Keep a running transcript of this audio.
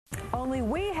Only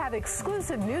we have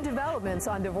exclusive new developments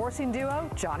on divorcing duo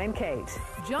John and Kate.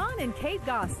 John and Kate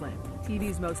Gosselin,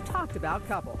 TV's most talked about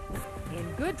couple.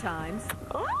 In good times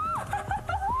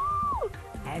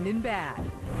and in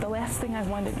bad. The last thing I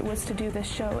wanted was to do this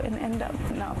show and end up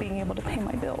not being able to pay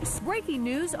my bills. Breaking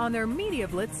news on their Media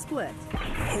Blitz split.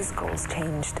 His goals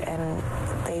changed and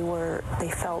they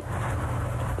felt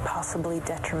possibly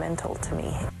detrimental to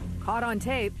me. Caught on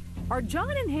tape, are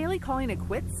John and Haley calling it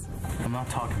quits? I'm not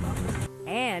talking about this.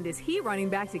 And is he running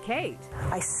back to Kate?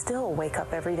 I still wake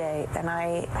up every day and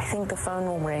I think the phone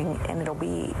will ring and it'll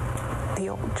be the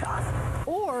old John.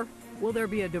 Or will there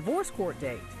be a divorce court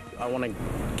date? I want to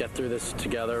get through this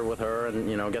together with her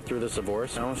and, get through this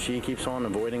divorce. She keeps on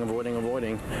avoiding,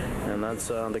 and that's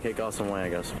the Kate Gosselin way, I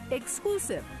guess.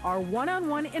 Exclusive, our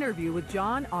one-on-one interview with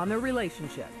John on their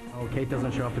relationship. Oh, Kate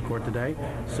doesn't show up to court today,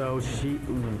 so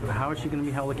how is she going to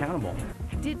be held accountable?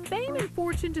 Did fame and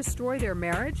fortune destroy their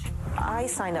marriage? I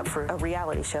signed up for a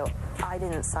reality show. I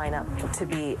didn't sign up to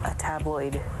be a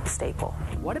tabloid staple.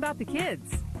 What about the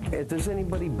kids? Does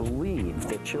anybody believe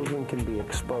that children can be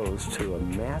exposed to a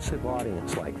massive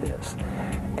audience like this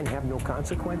and have no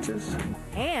consequences?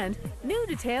 And new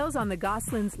details on the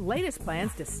Gosselins' latest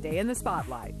plans to stay in the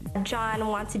spotlight. John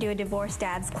wants to do a Divorced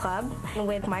Dads Club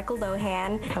with Michael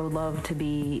Lohan. I would love to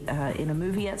be in a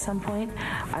movie at some point.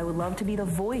 I would love to be the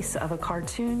voice of a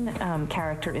cartoon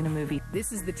character in a movie.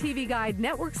 This is the TV Guide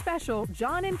Network special,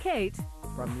 John and Kate,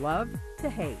 From Love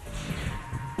to Hate.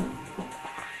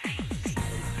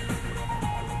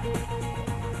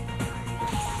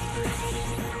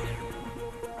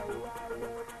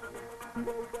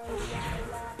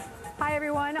 Hi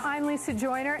everyone, I'm Lisa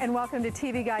Joyner and welcome to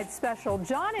TV Guide special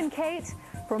John and Kate,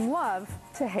 From Love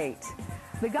to Hate.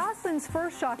 The Gosselins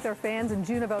first shocked their fans in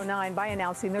June of '09 by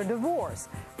announcing their divorce.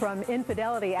 From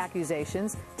infidelity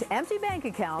accusations to empty bank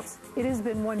accounts, it has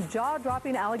been one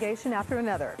jaw-dropping allegation after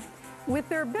another. With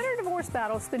their bitter divorce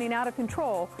battle spinning out of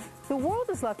control, the world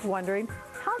is left wondering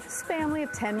how this family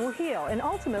of 10 will heal and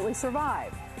ultimately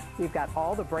survive. We've got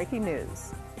all the breaking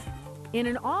news. In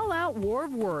an all-out war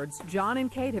of words, John and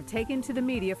Kate have taken to the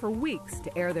media for weeks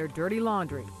to air their dirty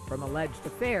laundry, from alleged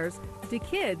affairs to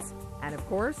kids, and of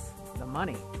course, the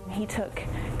money. He took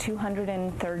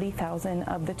 $230,000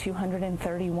 of the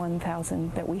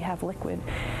 $231,000 that we have liquid,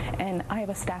 and I have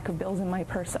a stack of bills in my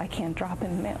purse I can't drop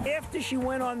in the mail. After she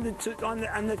went on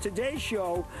the Today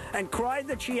Show and cried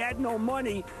that she had no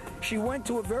money, she went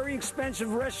to a very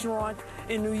expensive restaurant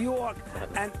in New York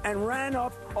and ran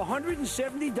up a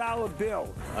 $170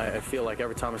 bill. I feel like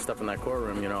every time I step in that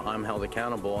courtroom, I'm held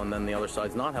accountable, and then the other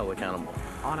side's not held accountable.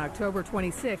 On October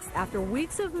 26th, after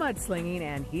weeks of mudslinging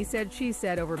and he said, she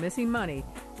said over missing money,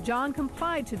 John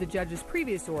complied to the judge's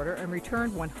previous order and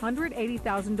returned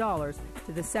 $180,000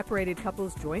 to the separated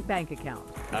couple's joint bank account.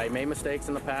 I made mistakes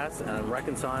in the past, and I'm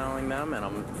reconciling them, and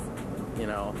I'm,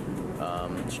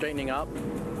 straightening up.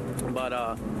 But,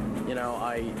 I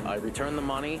returned the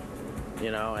money, they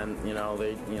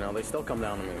still come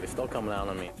down on me. They still come down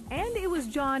on me. And it was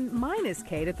John minus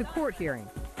Kate at the court hearing,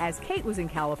 as Kate was in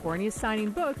California signing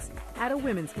books at a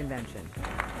women's convention.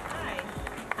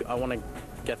 I want to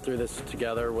get through this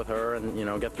together with her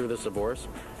and, get through this divorce.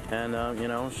 And,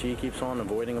 she keeps on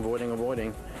avoiding,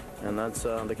 and that's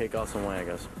the Kate Gosselin way, I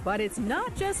guess. But it's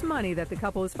not just money that the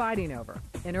couple is fighting over.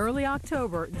 In early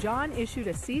October, John issued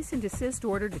a cease and desist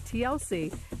order to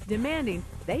TLC, demanding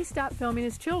they stop filming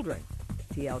his children.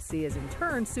 TLC is in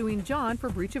turn suing John for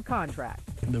breach of contract.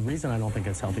 The reason I don't think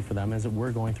it's healthy for them is that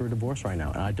we're going through a divorce right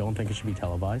now, and I don't think it should be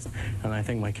televised, and I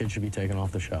think my kids should be taken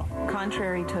off the show.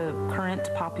 Contrary to current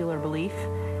popular belief,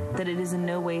 that it is in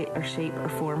no way or shape or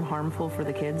form harmful for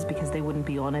the kids, because they wouldn't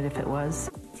be on it if it was.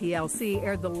 TLC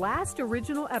aired the last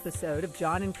original episode of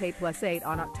John and Kate Plus 8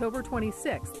 on October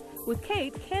 26th, with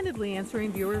Kate candidly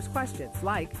answering viewers' questions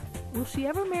like, will she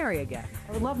ever marry again?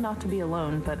 I would love not to be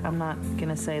alone, but I'm not going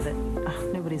to say that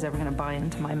nobody's ever going to buy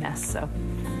into my mess,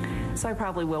 so I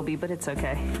probably will be, but it's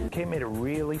okay. Kate made a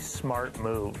really smart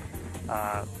move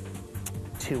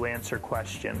to answer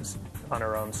questions on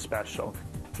her own special.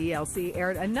 TLC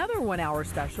aired another one-hour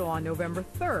special on November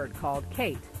 3rd called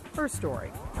Kate, Her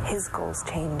Story. His goals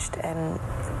changed and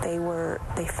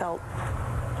they felt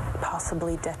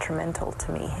possibly detrimental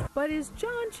to me. But is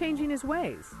John changing his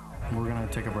ways? We're going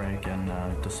to take a break and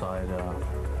decide.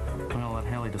 I'm going to let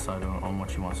Haley decide on what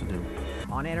she wants to do.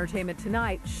 On Entertainment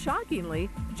Tonight, shockingly,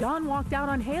 John walked out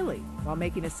on Haley while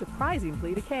making a surprising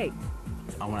plea to Kate.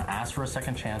 I want to ask for a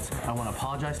second chance. I want to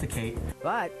apologize to Kate.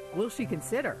 But will she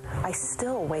consider? I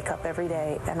still wake up every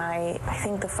day and I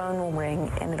think the phone will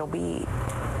ring and it'll be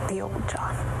the old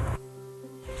John.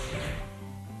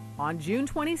 On June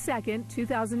 22,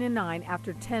 2009,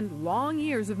 after 10 long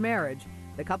years of marriage,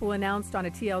 the couple announced on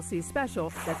a TLC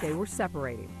special that they were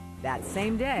separating. That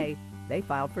same day, they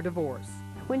filed for divorce.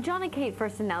 When John and Kate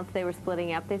first announced they were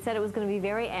splitting up, they said it was going to be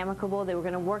very amicable. They were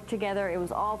going to work together. It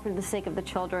was all for the sake of the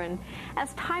children.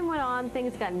 As time went on,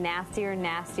 things got nastier and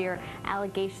nastier.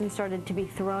 Allegations started to be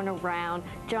thrown around.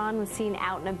 John was seen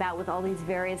out and about with all these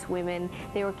various women.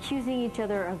 They were accusing each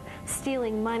other of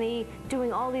stealing money,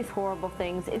 doing all these horrible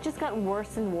things. It just got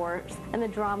worse and worse, and the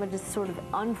drama just sort of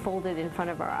unfolded in front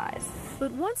of our eyes.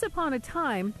 But once upon a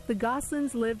time, the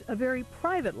Goslings lived a very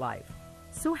private life.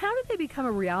 So how did they become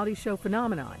a reality show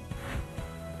phenomenon?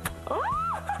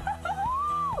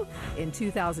 In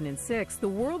 2006, the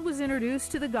world was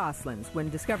introduced to the Goslings when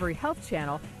Discovery Health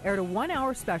Channel aired a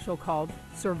one-hour special called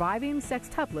Surviving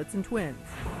Sextuplets and Twins.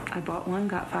 I bought one,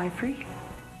 got 5 free.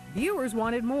 Viewers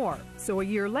wanted more, so a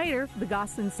year later, the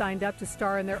Goslings signed up to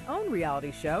star in their own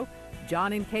reality show,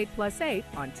 John and Kate Plus 8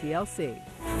 on TLC.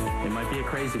 It might be a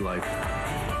crazy life,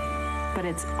 but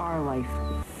it's our life.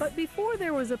 But before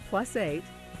there was a Plus 8,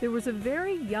 there was a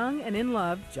very young and in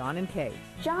love John and Kate.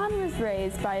 John was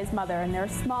raised by his mother in their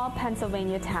small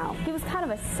Pennsylvania town. He was kind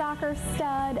of a soccer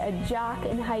stud, a jock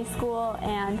in high school,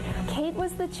 and Kate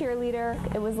was the cheerleader.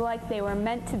 It was like they were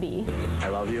meant to be. I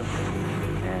love you,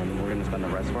 and we're going to spend the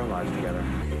rest of our lives together.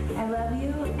 I love you,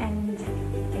 and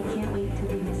I can't wait to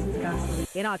be Mrs. Gosling.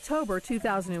 In October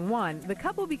 2001, the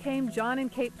couple became John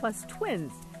and Kate Plus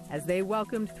twins, as they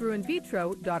welcomed through in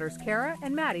vitro daughters Kara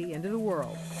and Maddie into the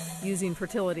world. Using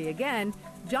fertility again,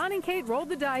 John and Kate rolled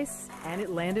the dice, and it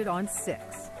landed on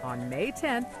 6. On May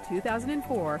 10th,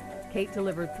 2004, Kate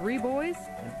delivered 3 boys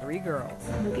and 3 girls.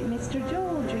 Look at Mr.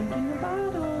 Joel drinking the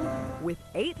bottle. With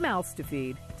 8 mouths to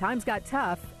feed, times got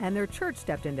tough, and their church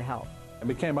stepped in to help. It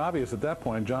became obvious at that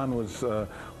point John was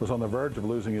on the verge of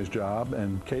losing his job,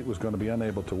 and Kate was going to be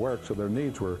unable to work, so their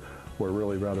needs were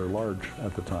really rather large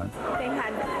at the time. They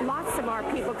had lots of our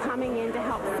people coming in to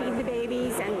help feed the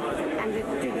babies and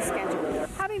to do the schedule.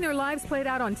 Having their lives played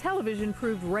out on television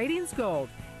proved ratings gold,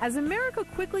 as America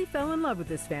quickly fell in love with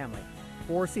this family.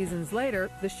 4 seasons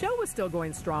later, the show was still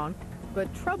going strong,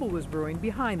 but trouble was brewing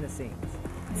behind the scenes.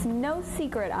 It's no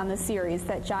secret on the series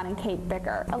that John and Kate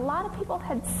bicker. A lot of people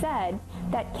had said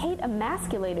that Kate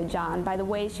emasculated John by the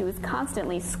way she was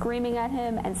constantly screaming at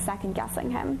him and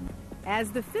second-guessing him.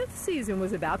 As the 5th season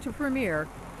was about to premiere,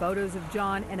 photos of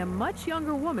John and a much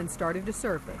younger woman started to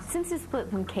surface. Since his split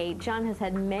from Kate, John has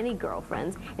had many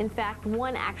girlfriends. In fact,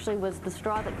 one actually was the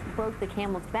straw that broke the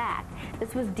camel's back.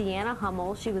 This was Deanna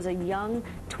Hummel. She was a young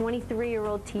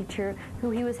 23-year-old teacher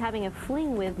who he was having a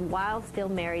fling with while still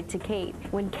married to Kate.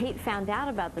 When Kate found out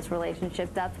about this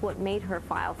relationship, that's what made her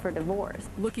file for divorce.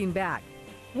 Looking back,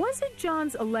 was it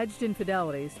John's alleged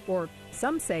infidelities, or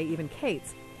some say even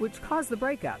Kate's, which caused the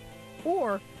breakup?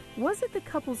 Or was it the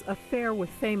couple's affair with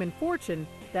fame and fortune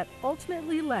that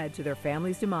ultimately led to their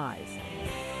family's demise?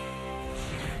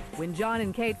 When John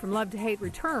and Kate from Love to Hate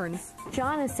returns,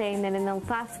 John is saying that in the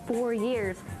last 4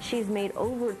 years, she's made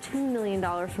over $2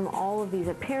 million from all of these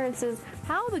appearances.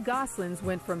 How the Goslings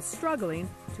went from struggling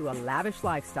to a lavish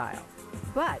lifestyle.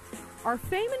 But are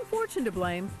fame and fortune to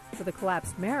blame for the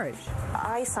collapsed marriage?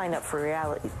 I signed up for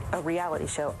a reality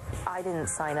show. I didn't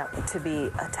sign up to be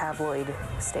a tabloid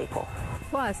staple.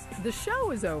 Plus, the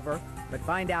show is over, but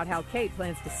find out how Kate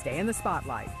plans to stay in the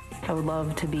spotlight. I would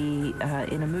love to be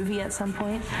in a movie at some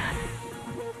point.